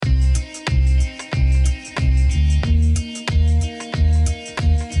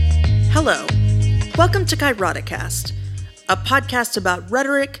Welcome to Kairodicast, a podcast about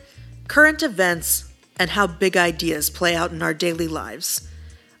rhetoric, current events, and how big ideas play out in our daily lives.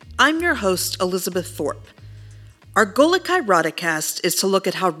 I'm your host, Elizabeth Thorpe. Our goal at Kairodicast is to look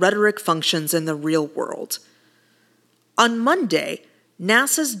at how rhetoric functions in the real world. On Monday,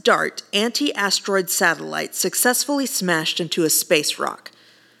 NASA's DART anti-asteroid satellite successfully smashed into a space rock.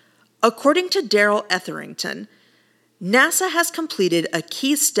 According to Darrell Etherington, NASA has completed a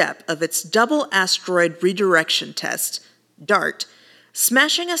key step of its Double Asteroid Redirection Test, DART,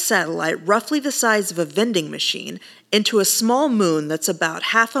 smashing a satellite roughly the size of a vending machine into a small moon that's about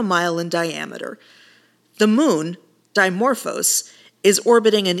half a mile in diameter. The moon, Dimorphos, is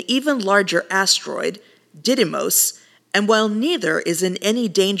orbiting an even larger asteroid, Didymos, and while neither is in any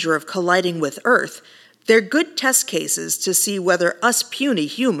danger of colliding with Earth, they're good test cases to see whether us puny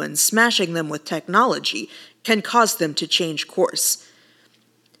humans smashing them with technology can cause them to change course.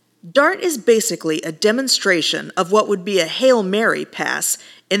 DART is basically a demonstration of what would be a Hail Mary pass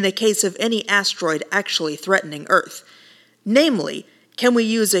in the case of any asteroid actually threatening Earth. Namely, can we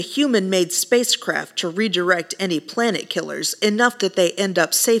use a human-made spacecraft to redirect any planet killers enough that they end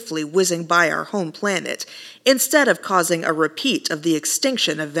up safely whizzing by our home planet, instead of causing a repeat of the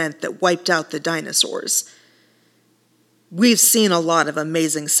extinction event that wiped out the dinosaurs? We've seen a lot of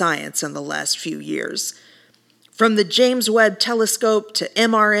amazing science in the last few years. From the James Webb Telescope to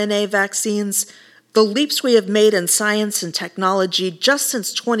mRNA vaccines, the leaps we have made in science and technology just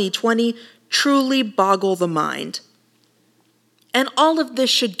since 2020 truly boggle the mind. And all of this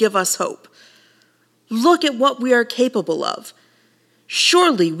should give us hope. Look at what we are capable of.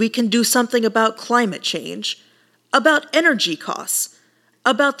 Surely we can do something about climate change, about energy costs,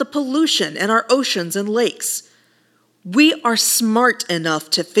 about the pollution in our oceans and lakes. We are smart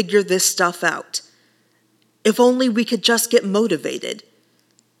enough to figure this stuff out. If only we could just get motivated.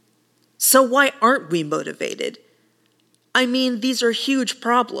 So why aren't we motivated? I mean, these are huge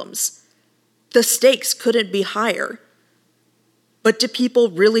problems. The stakes couldn't be higher. But do people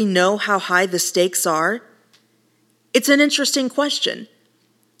really know how high the stakes are? It's an interesting question.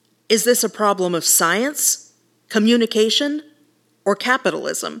 Is this a problem of science, communication, or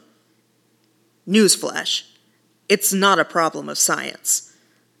capitalism? Newsflash, it's not a problem of science.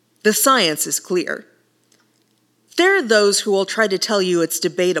 The science is clear. There are those who will try to tell you it's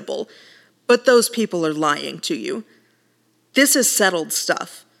debatable, but those people are lying to you. This is settled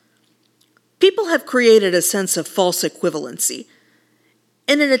stuff. People have created a sense of false equivalency.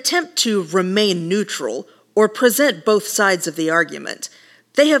 In an attempt to remain neutral or present both sides of the argument,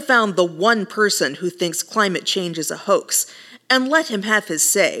 they have found the one person who thinks climate change is a hoax and let him have his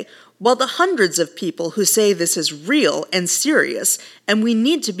say, while the hundreds of people who say this is real and serious and we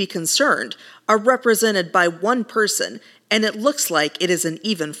need to be concerned are represented by one person, and it looks like it is an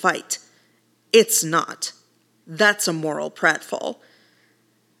even fight. It's not. That's a moral pratfall.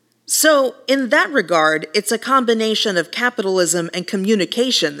 So, in that regard, it's a combination of capitalism and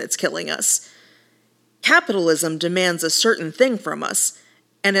communication that's killing us. Capitalism demands a certain thing from us,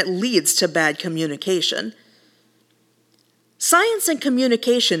 and it leads to bad communication. Science and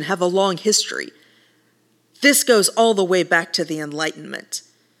communication have a long history. This goes all the way back to the Enlightenment.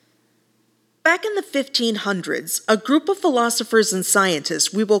 Back in the 1500s, a group of philosophers and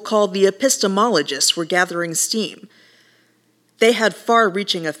scientists we will call the epistemologists were gathering steam. They had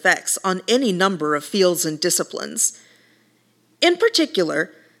far-reaching effects on any number of fields and disciplines. In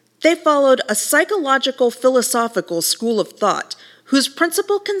particular, they followed a psychological philosophical school of thought whose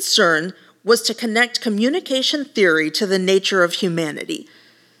principal concern was to connect communication theory to the nature of humanity.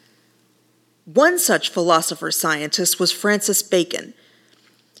 One such philosopher-scientist was Francis Bacon.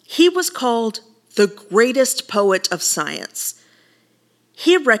 He was called the greatest poet of science.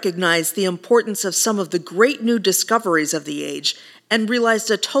 He recognized the importance of some of the great new discoveries of the age and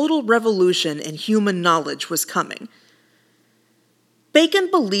realized a total revolution in human knowledge was coming. Bacon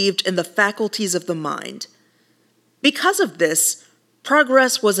believed in the faculties of the mind. Because of this,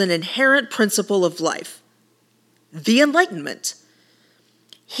 progress was an inherent principle of life. The Enlightenment.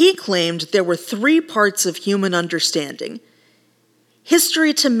 He claimed there were three parts of human understanding: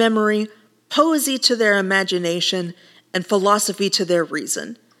 history to memory, poesy to their imagination, and philosophy to their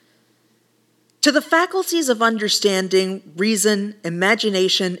reason. To the faculties of understanding, reason,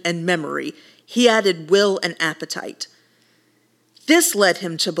 imagination, and memory, he added will and appetite. This led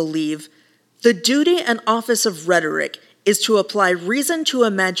him to believe the duty and office of rhetoric is to apply reason to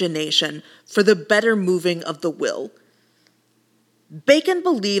imagination for the better moving of the will. Bacon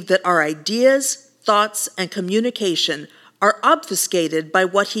believed that our ideas, thoughts, and communication are obfuscated by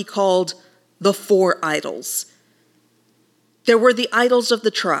what he called the four idols. There were the idols of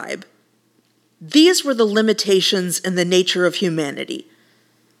the tribe: These were the limitations in the nature of humanity.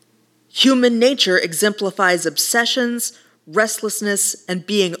 Human nature exemplifies obsessions, restlessness, and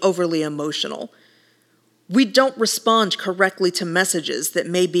being overly emotional. We don't respond correctly to messages that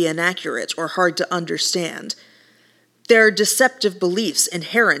may be inaccurate or hard to understand. There are deceptive beliefs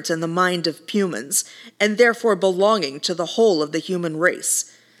inherent in the mind of humans, and therefore belonging to the whole of the human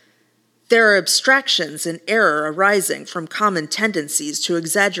race. There are abstractions and error arising from common tendencies to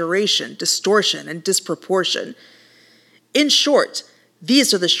exaggeration, distortion, and disproportion. In short,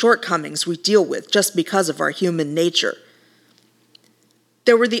 these are the shortcomings we deal with just because of our human nature.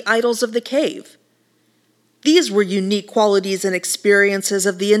 There were the idols of the cave. These were unique qualities and experiences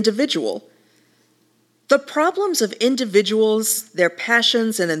of the individual. The problems of individuals, their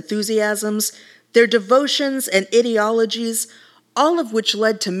passions and enthusiasms, their devotions and ideologies, all of which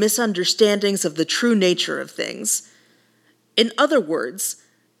led to misunderstandings of the true nature of things. In other words,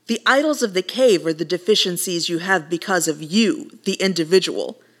 the idols of the cave are the deficiencies you have because of you, the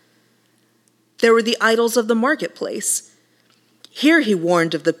individual. There were the idols of the marketplace. Here he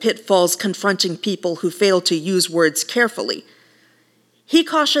warned of the pitfalls confronting people who fail to use words carefully. He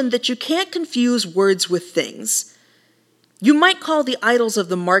cautioned that you can't confuse words with things. You might call the idols of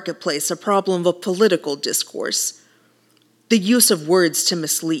the marketplace a problem of political discourse, the use of words to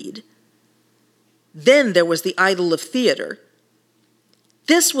mislead. Then there was the idol of theater.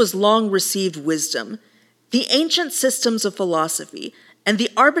 This was long-received wisdom, the ancient systems of philosophy, and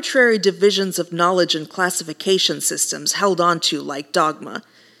the arbitrary divisions of knowledge and classification systems held onto like dogma.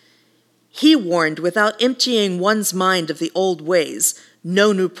 He warned without emptying one's mind of the old ways,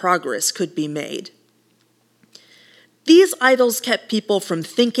 no new progress could be made. These idols kept people from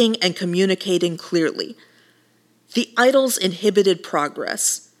thinking and communicating clearly. The idols inhibited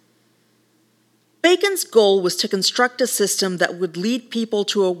progress. Bacon's goal was to construct a system that would lead people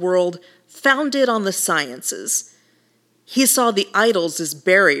to a world founded on the sciences. He saw the idols as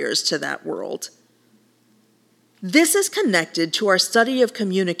barriers to that world. This is connected to our study of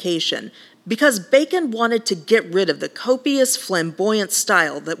communication because Bacon wanted to get rid of the copious, flamboyant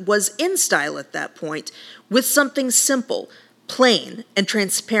style that was in style at that point with something simple, plain, and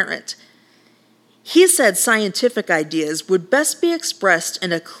transparent. He said scientific ideas would best be expressed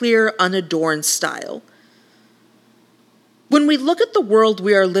in a clear, unadorned style. When we look at the world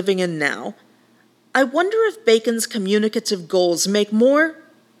we are living in now, I wonder if Bacon's communicative goals make more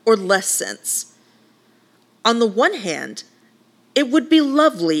or less sense. On the one hand, it would be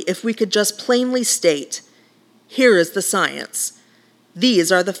lovely if we could just plainly state, here is the science,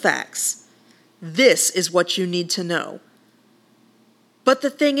 these are the facts, this is what you need to know. But the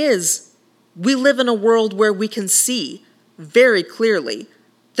thing is, we live in a world where we can see, very clearly,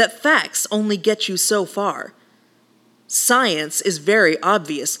 that facts only get you so far. Science is very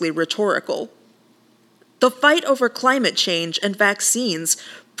obviously rhetorical. The fight over climate change and vaccines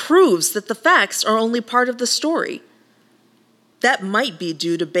proves that the facts are only part of the story. That might be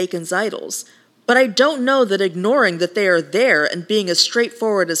due to Bacon's idols, but I don't know that ignoring that they are there and being as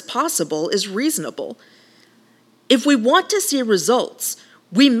straightforward as possible is reasonable. If we want to see results,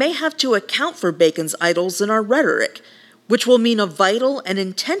 we may have to account for Bacon's idols in our rhetoric, which will mean a vital and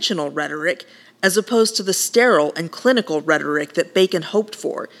intentional rhetoric as opposed to the sterile and clinical rhetoric that Bacon hoped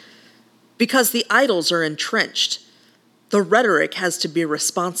for. Because the idols are entrenched, the rhetoric has to be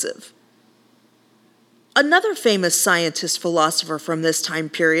responsive. Another famous scientist-philosopher from this time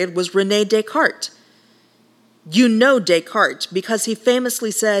period was René Descartes. You know Descartes because he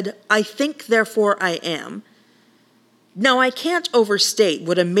famously said, "I think, therefore I am." Now, I can't overstate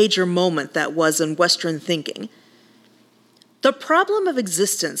what a major moment that was in Western thinking. The problem of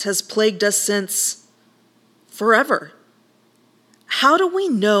existence has plagued us since forever. How do we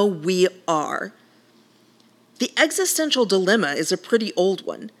know we are? The existential dilemma is a pretty old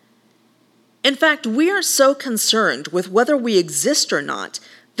one. In fact, we are so concerned with whether we exist or not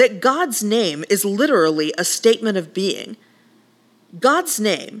that God's name is literally a statement of being. God's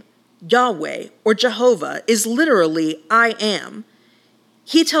name, Yahweh or Jehovah, is literally I am.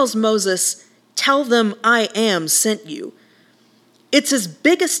 He tells Moses, "Tell them I am sent you." It's as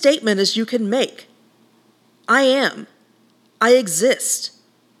big a statement as you can make. I am. I exist.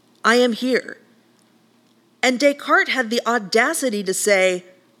 I am here. And Descartes had the audacity to say,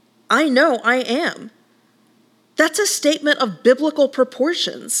 "I know I am." That's a statement of biblical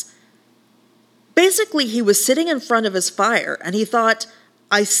proportions. Basically, he was sitting in front of his fire and he thought,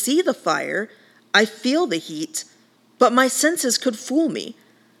 I see the fire, I feel the heat, but my senses could fool me.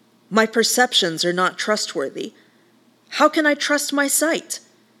 My perceptions are not trustworthy. How can I trust my sight?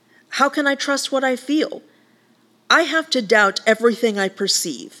 How can I trust what I feel? I have to doubt everything I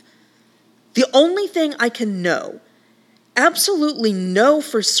perceive. The only thing I can know, absolutely know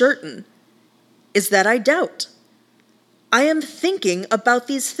for certain, is that I doubt. I am thinking about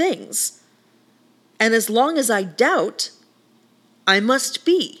these things. And as long as I doubt, I must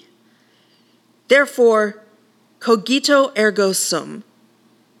be. Therefore, cogito ergo sum.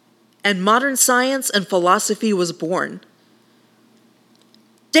 And modern science and philosophy was born.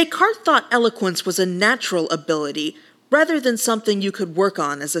 Descartes thought eloquence was a natural ability rather than something you could work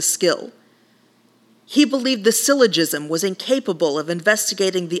on as a skill. He believed the syllogism was incapable of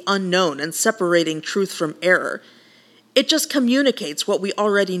investigating the unknown and separating truth from error. It just communicates what we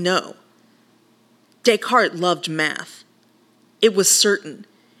already know. Descartes loved math. It was certain.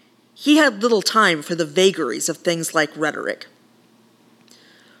 He had little time for the vagaries of things like rhetoric.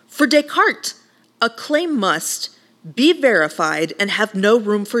 For Descartes, a claim must be verified and have no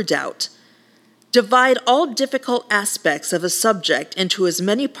room for doubt, divide all difficult aspects of a subject into as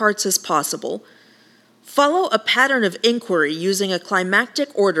many parts as possible, follow a pattern of inquiry using a climactic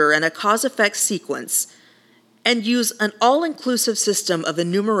order and a cause-effect sequence, and use an all-inclusive system of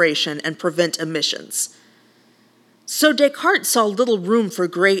enumeration and prevent omissions. So Descartes saw little room for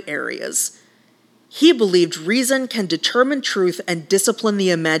gray areas. He believed reason can determine truth and discipline the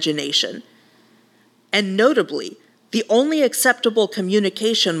imagination. And notably, the only acceptable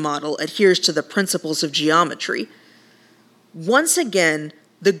communication model adheres to the principles of geometry. Once again,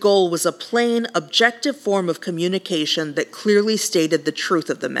 the goal was a plain, objective form of communication that clearly stated the truth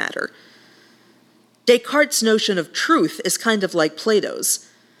of the matter. Descartes' notion of truth is kind of like Plato's.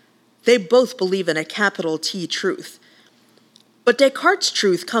 They both believe in a capital T truth. But Descartes'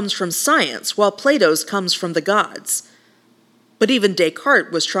 truth comes from science, while Plato's comes from the gods. But even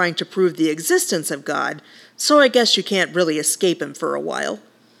Descartes was trying to prove the existence of God, so I guess you can't really escape him for a while.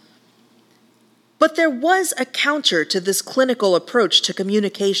 But there was a counter to this clinical approach to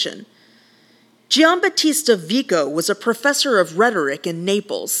communication. Giambattista Vico was a professor of rhetoric in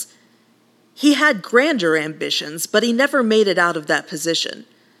Naples. He had grander ambitions, but he never made it out of that position.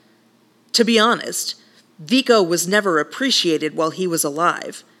 To be honest, Vico was never appreciated while he was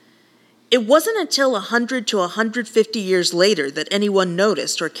alive. It wasn't until 100 to 150 years later that anyone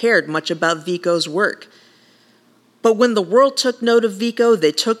noticed or cared much about Vico's work. But when the world took note of Vico,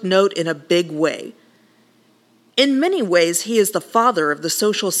 they took note in a big way. In many ways, he is the father of the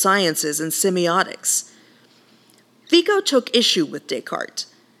social sciences and semiotics. Vico took issue with Descartes.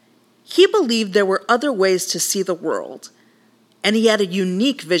 He believed there were other ways to see the world, and he had a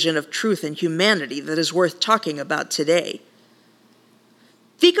unique vision of truth and humanity that is worth talking about today.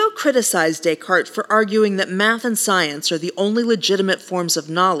 Vico criticized Descartes for arguing that math and science are the only legitimate forms of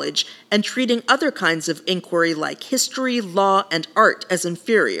knowledge and treating other kinds of inquiry like history, law, and art as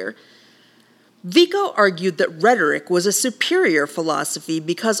inferior. Vico argued that rhetoric was a superior philosophy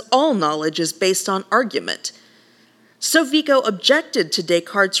because all knowledge is based on argument. So Vico objected to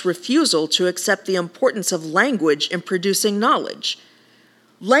Descartes' refusal to accept the importance of language in producing knowledge.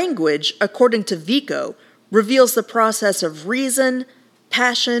 Language, according to Vico, reveals the process of reason,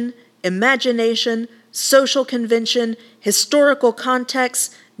 passion, imagination, social convention, historical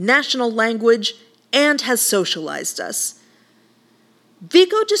context, national language, and has socialized us.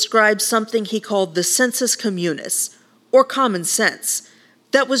 Vico described something he called the sensus communis, or common sense,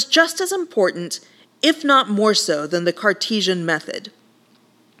 that was just as important, if not more so, than the Cartesian method.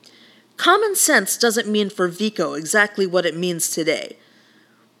 Common sense doesn't mean for Vico exactly what it means today.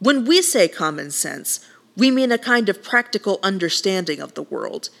 When we say common sense, we mean a kind of practical understanding of the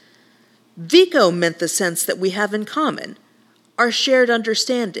world. Vico meant the sense that we have in common, our shared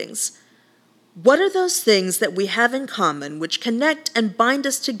understandings. What are those things that we have in common which connect and bind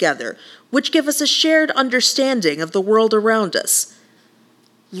us together, which give us a shared understanding of the world around us?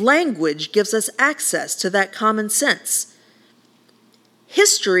 Language gives us access to that common sense.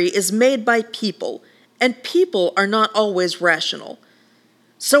 History is made by people, and people are not always rational.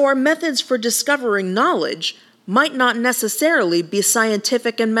 So our methods for discovering knowledge might not necessarily be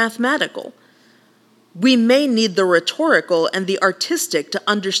scientific and mathematical. We may need the rhetorical and the artistic to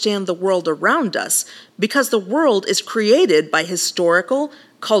understand the world around us because the world is created by historical,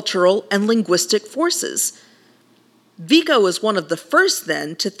 cultural, and linguistic forces. Vico was one of the first,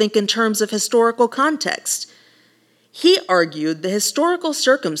 then, to think in terms of historical context. He argued the historical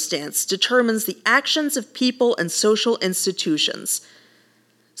circumstance determines the actions of people and social institutions.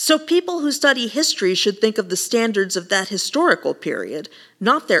 So people who study history should think of the standards of that historical period,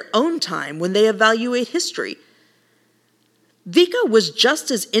 not their own time when they evaluate history. Vico was just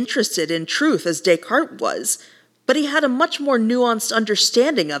as interested in truth as Descartes was, but he had a much more nuanced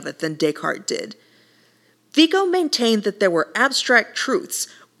understanding of it than Descartes did. Vico maintained that there were abstract truths,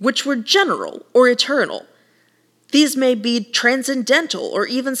 which were general or eternal. These may be transcendental or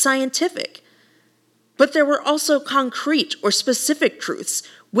even scientific. But there were also concrete or specific truths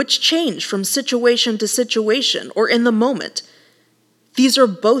which change from situation to situation or in the moment. These are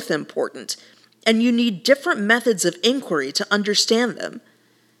both important, and you need different methods of inquiry to understand them.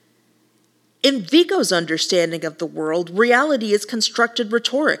 In Vico's understanding of the world, reality is constructed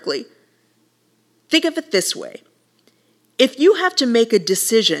rhetorically. Think of it this way. If you have to make a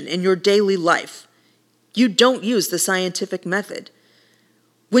decision in your daily life, you don't use the scientific method.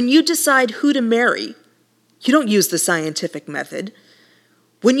 When you decide who to marry, you don't use the scientific method.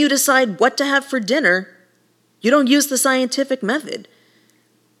 When you decide what to have for dinner, you don't use the scientific method.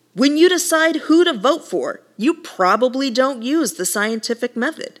 When you decide who to vote for, you probably don't use the scientific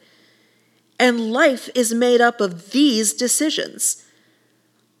method. And life is made up of these decisions.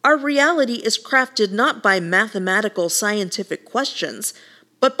 Our reality is crafted not by mathematical scientific questions,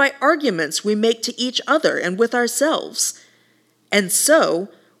 but by arguments we make to each other and with ourselves. And so,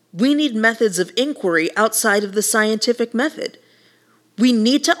 we need methods of inquiry outside of the scientific method. We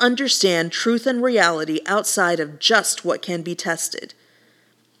need to understand truth and reality outside of just what can be tested.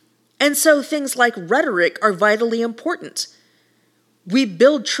 And so things like rhetoric are vitally important. We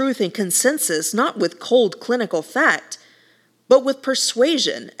build truth and consensus not with cold clinical fact, but with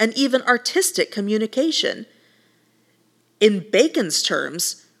persuasion and even artistic communication. In Bacon's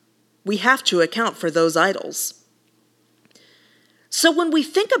terms, we have to account for those idols. So when we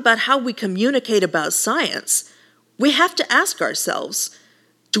think about how we communicate about science, we have to ask ourselves,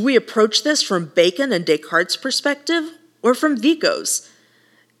 do we approach this from Bacon and Descartes' perspective or from Vico's?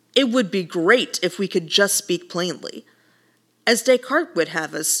 It would be great if we could just speak plainly, as Descartes would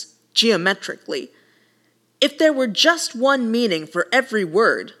have us, geometrically. If there were just one meaning for every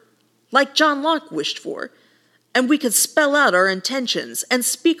word, like John Locke wished for, and we could spell out our intentions and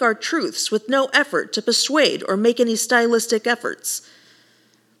speak our truths with no effort to persuade or make any stylistic efforts.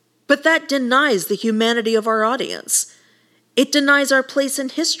 But that denies the humanity of our audience. It denies our place in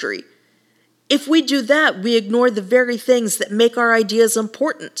history. If we do that, we ignore the very things that make our ideas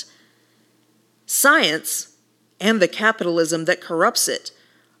important. Science, and the capitalism that corrupts it,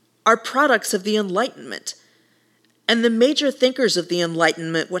 are products of the Enlightenment. And the major thinkers of the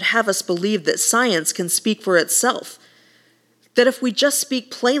Enlightenment would have us believe that science can speak for itself, that if we just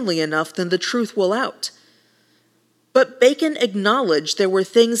speak plainly enough, then the truth will out. But Bacon acknowledged there were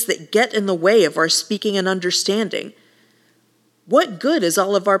things that get in the way of our speaking and understanding. What good is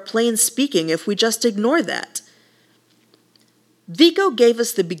all of our plain speaking if we just ignore that? Vico gave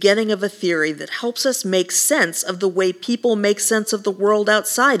us the beginning of a theory that helps us make sense of the way people make sense of the world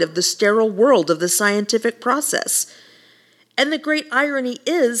outside of the sterile world of the scientific process. And the great irony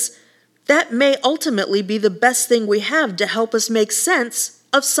is, that may ultimately be the best thing we have to help us make sense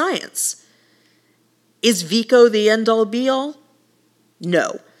of science. Is Vico the end-all be-all?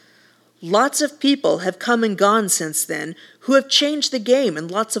 No. Lots of people have come and gone since then who have changed the game in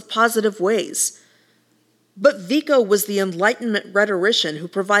lots of positive ways. But Vico was the Enlightenment rhetorician who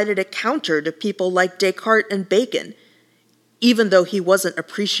provided a counter to people like Descartes and Bacon, even though he wasn't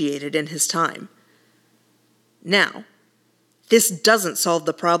appreciated in his time. Now, this doesn't solve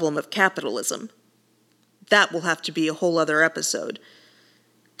the problem of capitalism. That will have to be a whole other episode.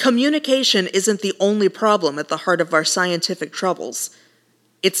 Communication isn't the only problem at the heart of our scientific troubles.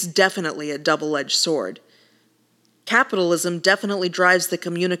 It's definitely a double-edged sword. Capitalism definitely drives the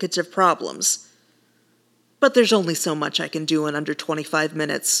communicative problems. But there's only so much I can do in under 25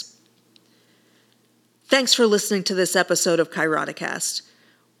 minutes. Thanks for listening to this episode of Kairoticast.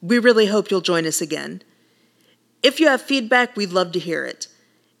 We really hope you'll join us again. If you have feedback, we'd love to hear it.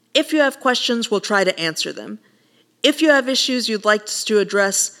 If you have questions, we'll try to answer them. If you have issues you'd like us to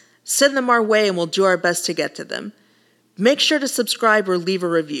address, send them our way and we'll do our best to get to them. Make sure to subscribe or leave a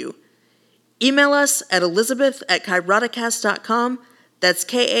review. Email us at elizabeth@kairoticast.com. That's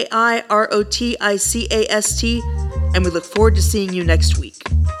KAIROTICAST, and we look forward to seeing you next week.